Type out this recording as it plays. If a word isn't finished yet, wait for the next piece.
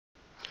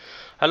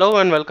Hello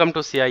and welcome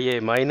to CIA.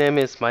 My name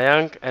is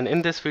Mayank, and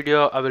in this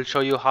video I will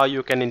show you how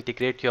you can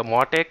integrate your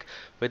Mautic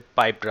with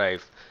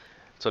Pipedrive.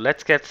 So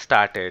let's get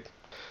started.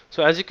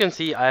 So as you can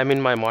see, I am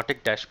in my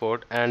Mautic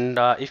dashboard, and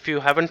if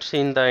you haven't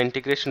seen the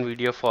integration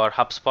video for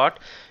HubSpot,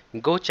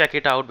 go check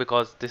it out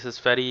because this is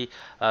very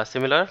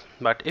similar.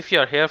 But if you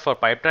are here for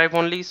Pipedrive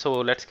only, so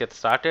let's get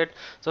started.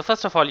 So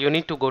first of all, you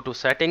need to go to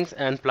settings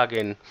and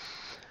plugin.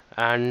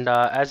 And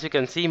as you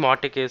can see,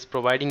 Mautic is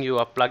providing you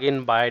a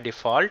plugin by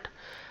default.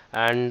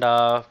 And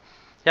Mautic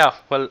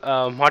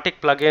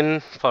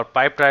plugin for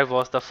Pipedrive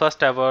was the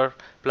first ever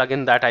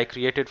plugin that I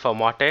created for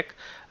Mautic,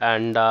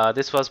 and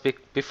this was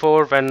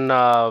before when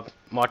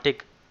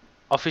Mautic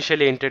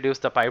officially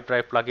introduced the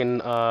Pipedrive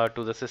plugin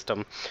to the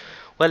system.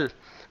 Well,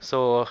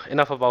 so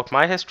enough about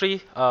my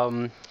history.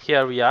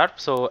 Here we are.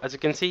 So as you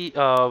can see,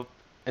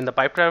 in the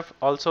Pipedrive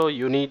also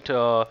you need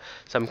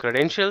some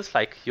credentials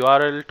like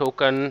URL,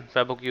 token,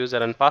 webhook user,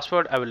 and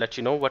password. I will let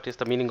you know what is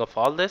the meaning of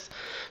all this.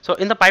 So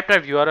in the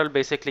Pipedrive URL,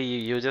 basically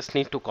you just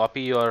need to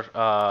copy your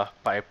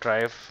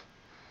Pipedrive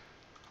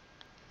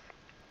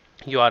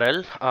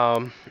URL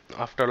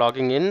after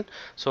logging in.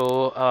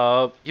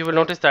 So you will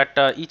notice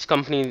that each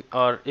company,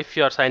 or if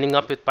you are signing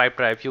up with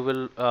Pipedrive, you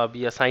will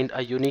be assigned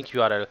a unique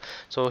URL.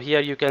 So here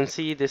you can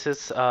see this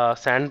is a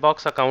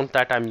sandbox account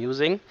that I'm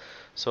using.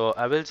 So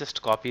I will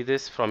just copy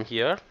this from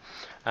here,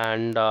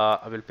 and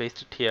I will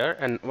paste it here.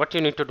 And what you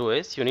need to do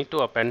is you need to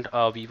append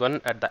a v1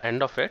 at the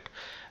end of it.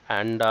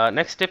 And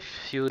next step,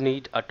 you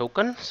need a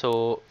token.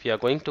 So we are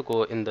going to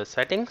go in the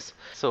settings.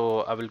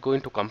 So I will go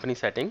into company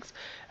settings,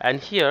 and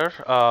here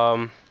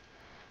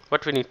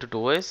what we need to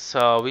do is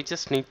we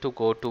just need to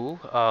go to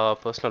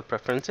personal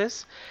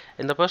preferences.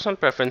 In the personal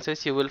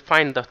preferences, you will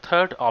find the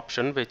third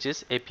option, which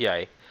is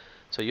API.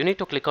 So you need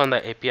to click on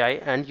the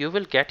API and you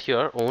will get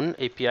your own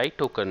API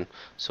token.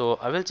 So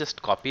I will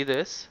just copy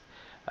this,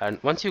 and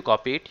once you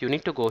copy it, you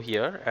need to go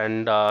here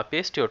and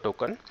paste your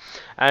token.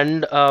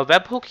 And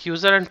webhook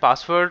user and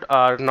password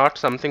are not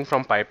something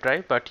from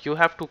Pipedrive, but you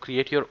have to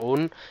create your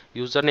own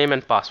username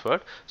and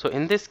password. So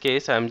in this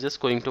case, I'm just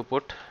going to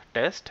put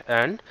test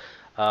and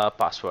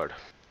password.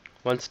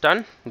 Once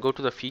done, go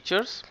to the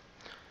features,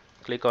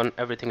 click on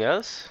everything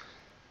else.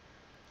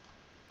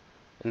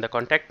 In the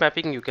contact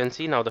mapping, you can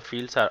see now the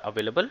fields are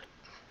available.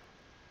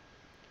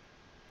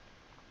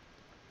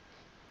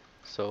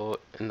 So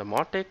in the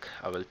Mautic,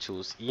 I will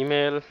choose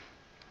email.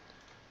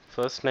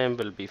 First name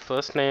will be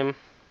first name.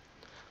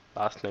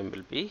 Last name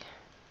will be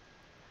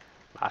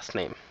last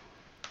name.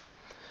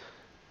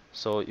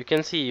 So you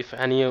can see if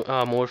any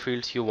more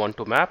fields you want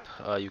to map,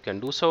 you can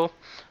do so.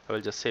 I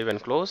will just save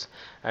and close.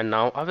 And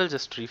now I will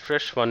just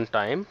refresh one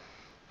time,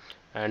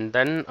 and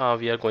then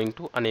we are going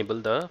to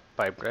enable the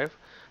Pipedrive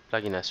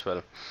plugin as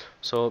well.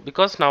 So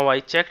because now I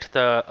checked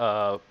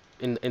the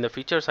in the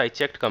features, I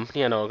checked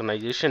company and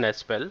organization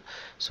as well.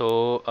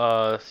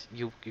 So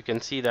you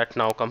can see that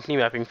now company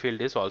mapping field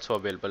is also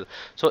available.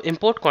 So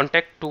import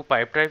contact to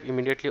Pipedrive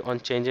immediately on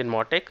change in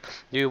Mautic.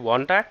 Do you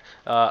want that?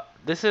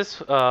 This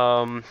is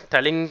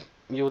telling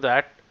you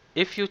that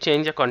if you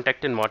change a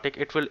contact in Mautic,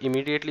 it will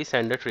immediately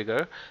send a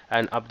trigger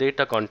and update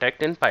the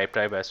contact in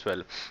Pipedrive as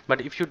well. But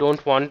if you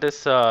don't want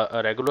this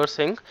a regular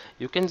sync,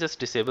 you can just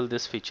disable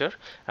this feature.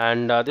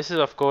 And this is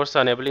of course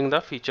enabling the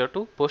feature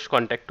to push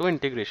contact to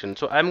integration.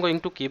 So I'm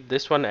going to keep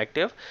this one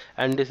active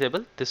and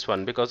disable this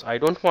one because I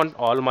don't want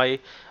all my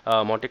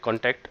Mautic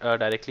contact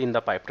directly in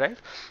the Pipedrive.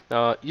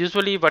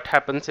 Usually what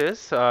happens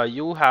is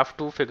you have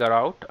to figure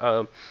out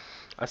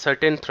a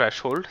certain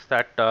threshold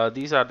that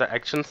these are the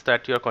actions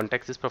that your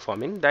context is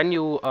performing, then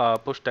you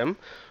push them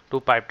to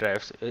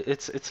Pipedrive.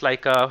 It's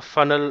like a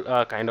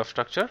funnel kind of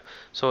structure.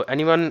 So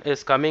anyone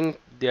is coming,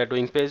 they are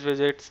doing page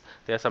visits,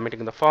 they are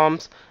submitting the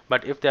forms,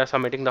 but if they are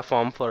submitting the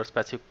form for a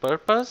specific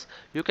purpose,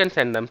 you can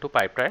send them to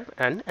Pipedrive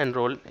and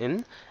enroll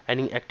in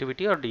any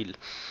activity or deal.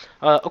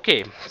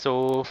 Okay,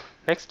 so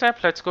next step,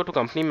 let's go to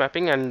company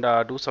mapping and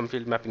do some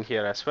field mapping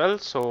here as well.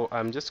 So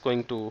I'm just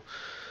going to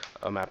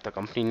map the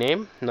company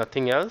name,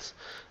 nothing else,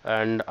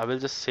 and I will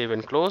just save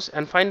and close.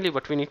 And finally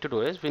what we need to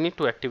do is we need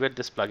to activate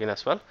this plugin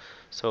as well.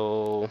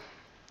 So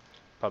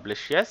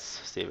publish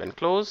yes, save and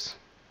close.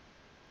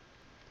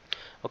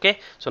 Okay,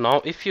 so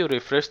now if you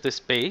refresh this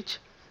page,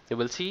 you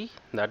will see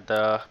that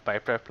the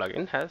Pipedrive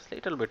plugin has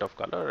little bit of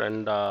color,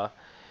 and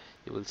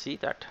you will see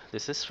that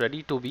this is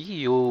ready to be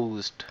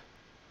used.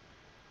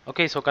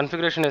 Okay, so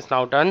configuration is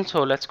now done,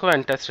 so let's go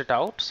and test it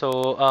out.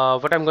 So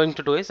what I'm going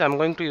to do is I'm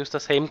going to use the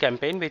same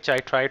campaign which I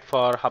tried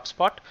for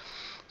HubSpot.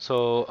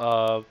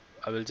 So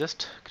I will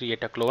just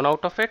create a clone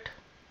out of it,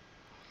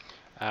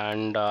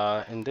 and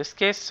in this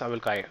case I will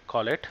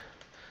call it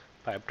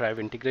Pipedrive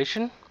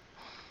Integration,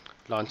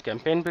 launch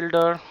campaign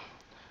builder.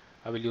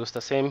 I will use the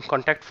same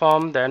contact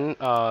form. Then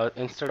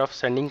instead of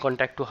sending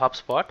contact to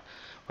HubSpot,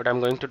 what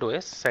I'm going to do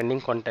is sending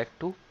contact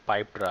to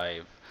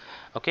Pipedrive.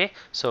 Okay,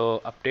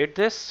 so update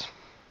this,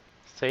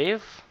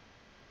 save,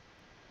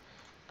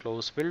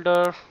 close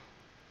builder,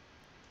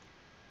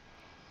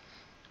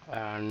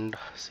 and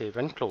save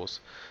and close.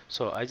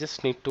 So I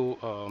just need to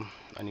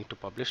I need to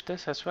publish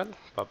this as well.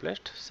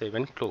 Published, save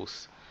and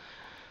close.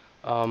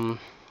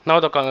 Now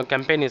the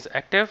campaign is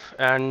active,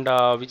 and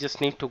we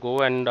just need to go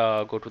and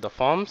go to the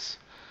forms.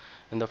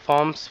 In the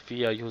forms,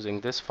 we are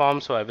using this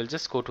form, so I will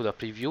just go to the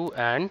preview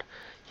and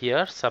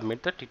here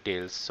submit the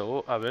details.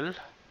 So I will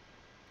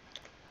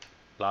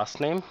last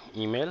name,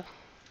 email,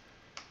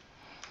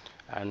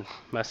 and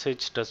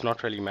message does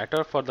not really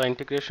matter for the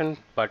integration,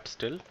 but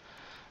still.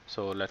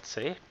 So let's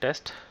say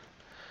test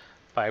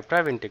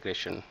Pipedrive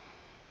integration.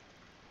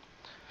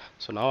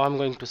 So now I'm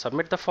going to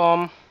submit the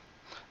form.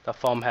 The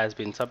form has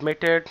been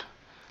submitted.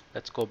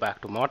 Let's go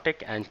back to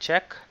Mautic and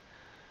check.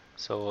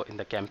 So in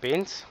the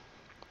campaigns,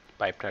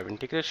 Pipedrive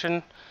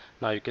integration,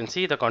 now you can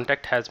see the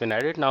contact has been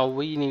added. Now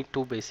we need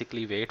to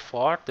basically wait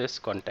for this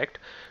contact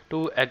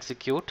to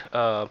execute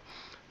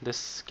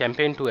this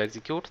campaign to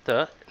execute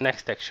the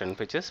next action,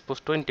 which is push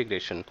to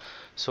integration.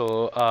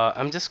 So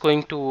I'm just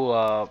going to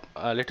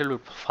a little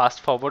bit fast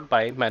forward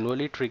by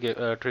manually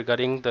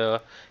triggering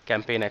the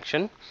campaign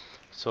action.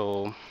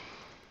 So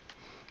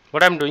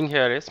what I'm doing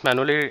here is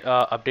manually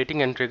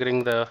updating and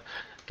triggering the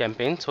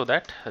campaign so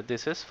that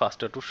this is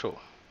faster to show.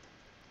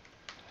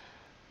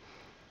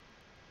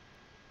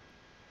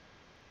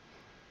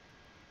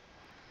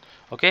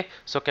 Okay,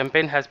 so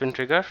campaign has been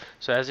triggered.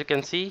 So as you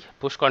can see,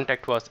 push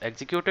contact was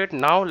executed.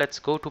 Now let's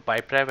go to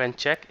Pipedrive and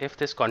check if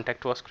this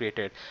contact was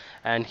created.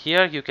 And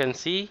here you can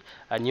see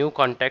a new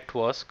contact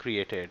was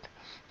created.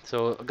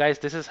 So guys,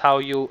 this is how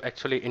you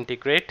actually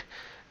integrate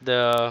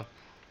the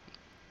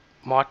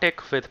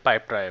Mautic with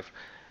Pipedrive.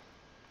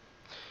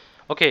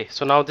 Okay,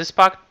 so now this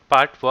part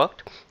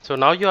worked. So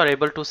now you are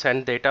able to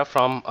send data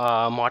from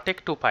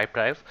Mautic to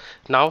Pipedrive.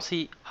 Now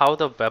see how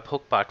the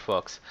webhook part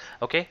works.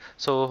 Okay,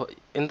 so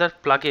in the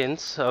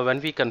plugins,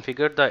 when we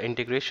configure the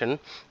integration,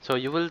 so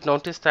you will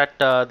notice that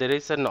there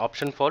is an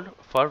option for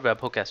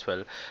webhook as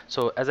well.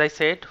 So as I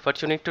said,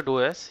 what you need to do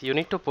is you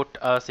need to put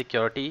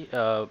security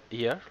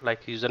here,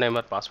 like username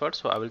or password.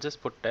 So I will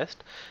just put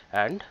test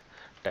and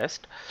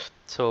test.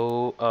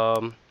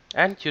 So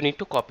and you need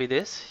to copy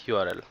this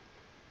URL.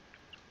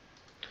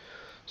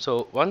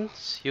 So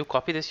once you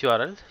copy this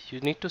URL,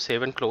 you need to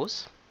save and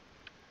close.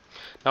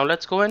 Now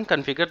let's go and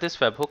configure this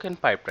webhook in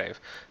Pipedrive.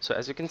 So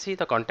as you can see,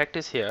 the contact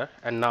is here,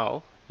 and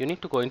now you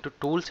need to go into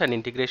tools and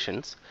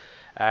integrations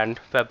and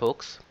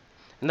webhooks.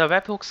 In the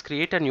webhooks,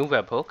 create a new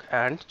webhook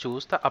and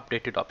choose the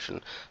updated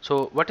option.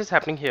 So what is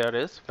happening here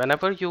is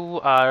whenever you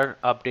are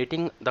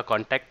updating the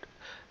contact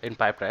in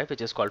Pipedrive,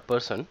 which is called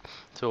person,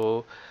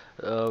 so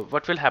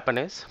what will happen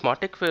is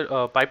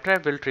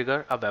Pipedrive will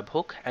trigger a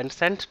webhook and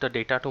send the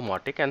data to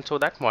Mautic, and so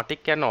that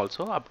Mautic can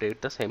also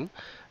update the same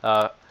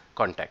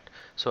contact.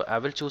 So I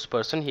will choose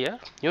person here.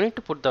 You need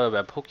to put the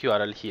webhook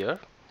URL here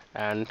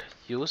and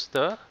use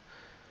the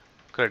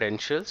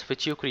credentials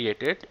which you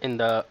created in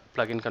the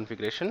plugin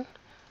configuration,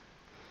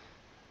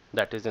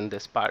 that is in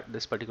this part,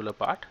 this particular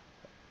part,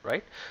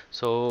 right?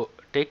 So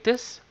take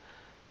this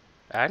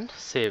and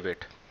save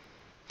it.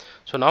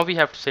 So now we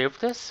have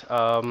saved this.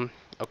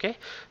 Okay,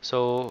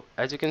 so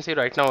as you can see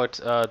right now, it's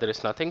there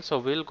is nothing. So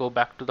we'll go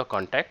back to the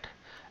contact,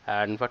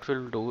 and what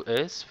we'll do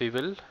is we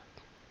will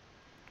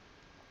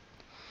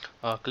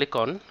click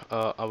on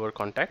our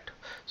contact.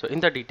 So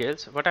in the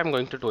details, what I'm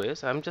going to do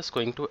is I'm just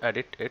going to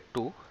edit it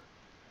to,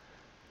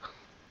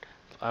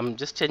 I'm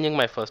just changing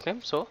my first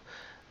name. So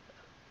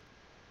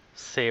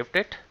saved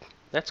it.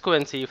 Let's go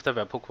and see if the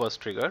webhook was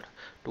triggered.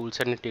 Tools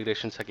and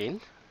integrations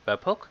again,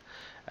 webhook,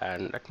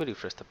 and let me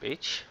refresh the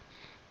page.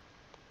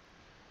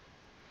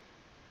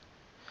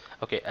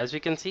 Okay, as we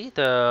can see,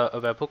 the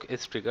webhook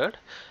is triggered,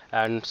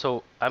 and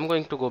so I'm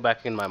going to go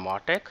back in my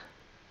Mautic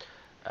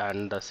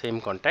and the same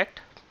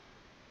contact,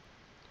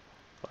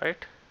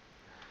 right?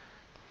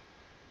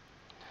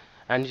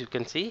 And you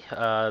can see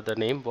the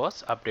name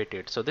was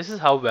updated. So this is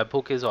how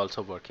webhook is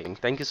also working.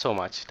 Thank you so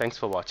much. Thanks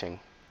for watching.